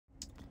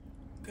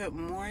Good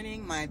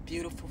morning, my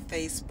beautiful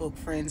Facebook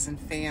friends and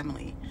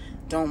family.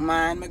 Don't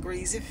mind my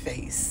greasy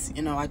face.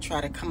 I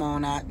try to come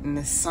on out in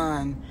the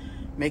sun,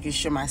 making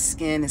sure my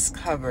skin is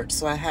covered.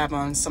 So I have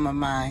on some of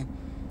my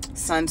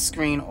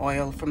sunscreen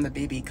oil from the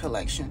BB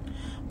collection.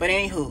 But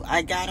anywho,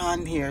 I got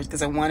on here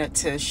because I wanted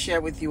to share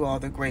with you all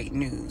the great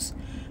news.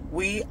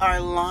 We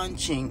are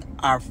launching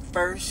our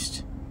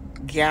first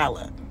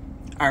gala,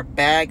 our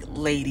Bag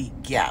Lady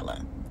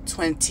Gala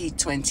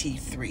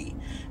 2023.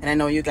 And I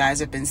know you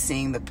guys have been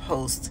seeing the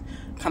posts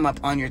come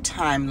up on your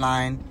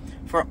timeline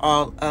for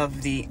all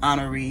of the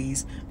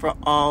honorees, for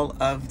all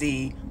of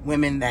the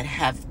women that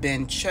have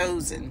been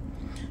chosen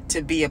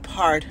to be a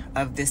part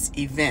of this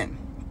event.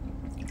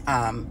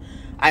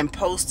 I'm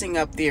posting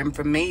up the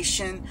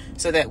information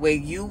so that way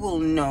you will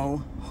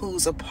know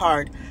who's a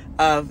part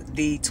of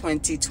the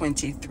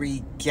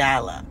 2023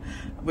 gala.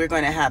 We're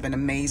going to have an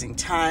amazing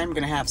time. We're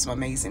going to have some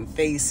amazing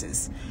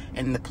faces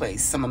in the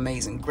place, some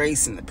amazing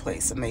grace in the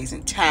place,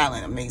 amazing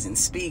talent, amazing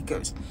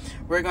speakers.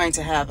 We're going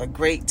to have a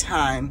great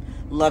time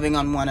loving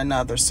on one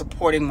another,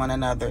 supporting one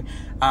another,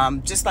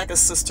 just like a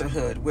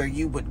sisterhood where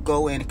you would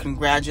go in and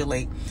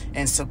congratulate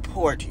and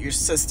support your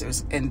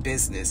sisters in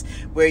business,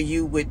 where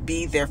you would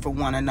be there for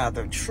one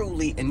another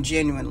truly and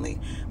genuinely,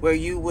 where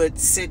you would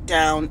sit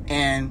down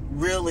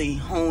and really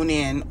hone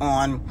in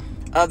on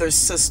other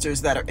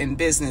sisters that are in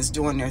business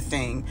doing their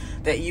thing,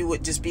 that you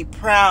would just be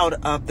proud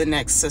of the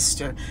next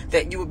sister,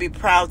 that you would be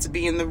proud to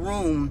be in the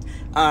room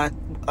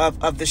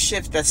of the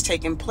shift that's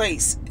taking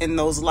place in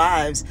those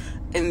lives,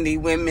 in the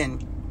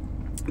women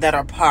that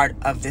are part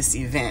of this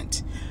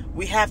event.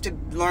 We have to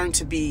learn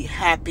to be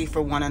happy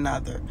for one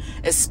another,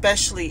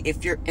 especially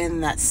if you're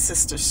in that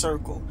sister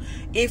circle.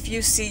 If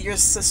you see your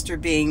sister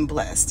being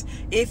blessed,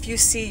 if you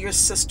see your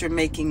sister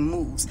making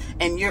moves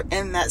and you're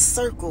in that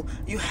circle,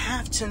 you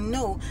have to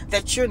know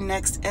that you're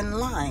next in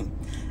line.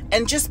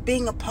 And just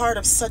being a part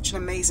of such an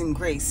amazing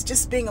grace,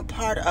 just being a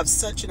part of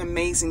such an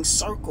amazing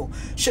circle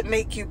should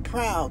make you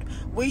proud.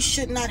 We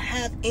should not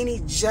have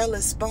any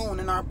jealous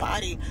bone in our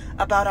body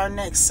about our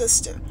next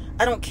sister.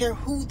 I don't care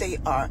who they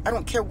are. I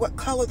don't care what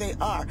color they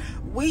are.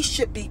 We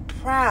should be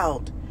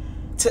proud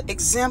to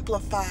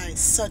exemplify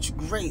such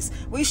grace.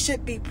 We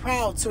should be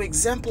proud to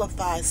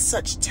exemplify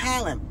such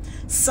talent,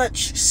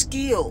 such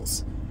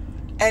skills.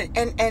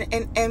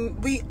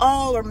 And we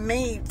all are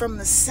made from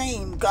the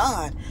same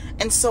God.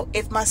 And so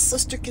if my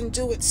sister can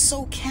do it,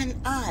 so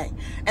can I.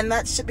 And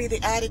that should be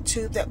the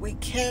attitude that we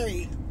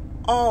carry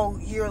all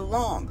year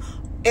long,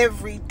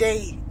 every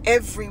day,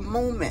 every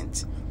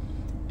moment,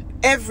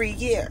 every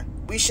year.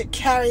 We should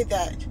carry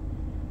that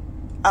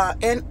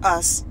in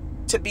us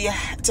to be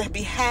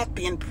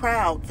happy and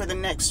proud for the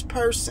next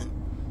person.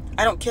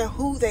 I don't care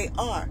who they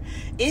are.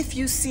 If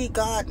you see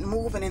God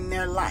moving in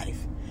their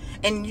life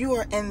and you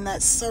are in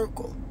that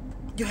circle,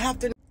 you have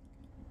to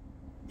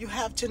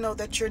know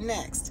that you're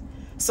next.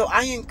 So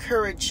I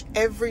encourage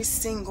every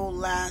single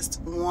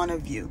last one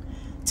of you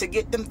to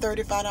get them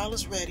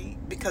 $35 ready,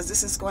 because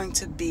this is going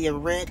to be a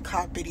red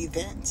carpet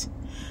event.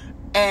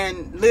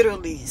 And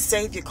literally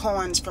save your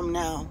coins from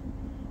now.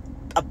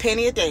 A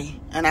penny a day,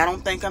 and I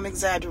don't think I'm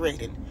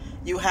exaggerating.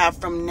 You have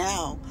from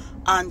now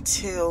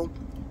until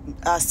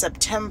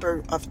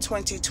September of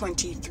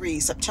 2023,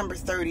 September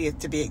 30th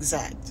to be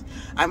exact.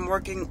 I'm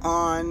working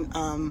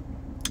on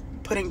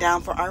putting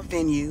down for our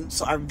venue.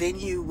 So our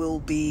venue will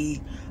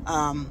be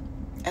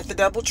at the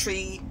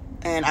DoubleTree,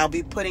 and I'll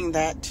be putting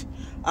that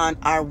on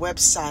our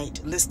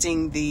website,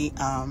 listing the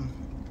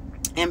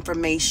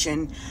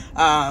information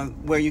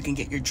where you can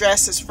get your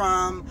dresses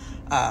from,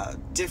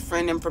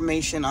 different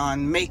information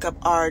on makeup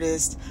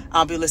artists.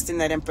 I'll be listing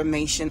that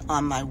information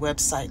on my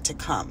website to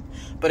come.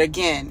 But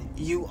again,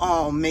 you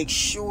all make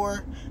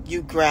sure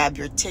you grab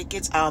your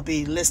tickets. I'll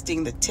be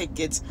listing the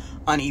tickets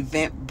on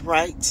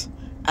Eventbrite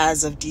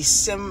as of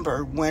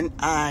December, when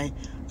I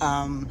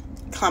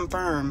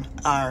confirm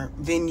our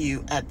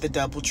venue at the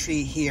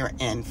DoubleTree here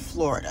in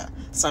Florida,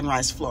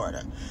 Sunrise,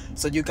 Florida.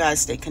 So you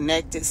guys stay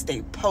connected,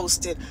 stay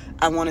posted.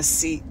 I want to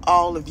see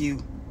all of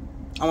you.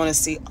 I want to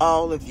see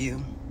all of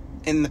you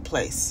in the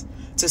place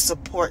to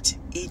support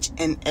each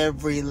and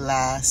every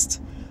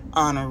last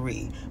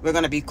honoree. We're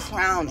going to be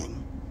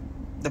crowning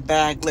the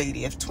Bag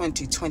Lady of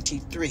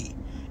 2023.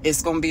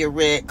 It's going to be a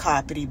red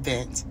carpet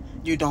event.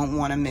 You don't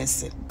want to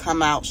miss it.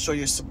 Come out, show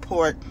your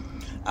support,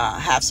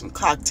 have some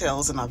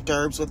cocktails and hors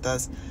d'oeuvres with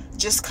us.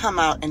 Just come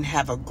out and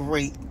have a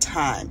great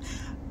time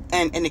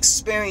and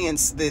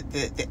experience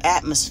the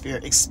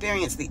atmosphere,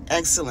 experience the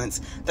excellence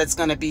that's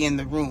going to be in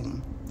the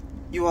room.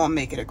 You all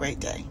make it a great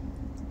day.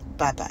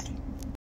 Bye-bye.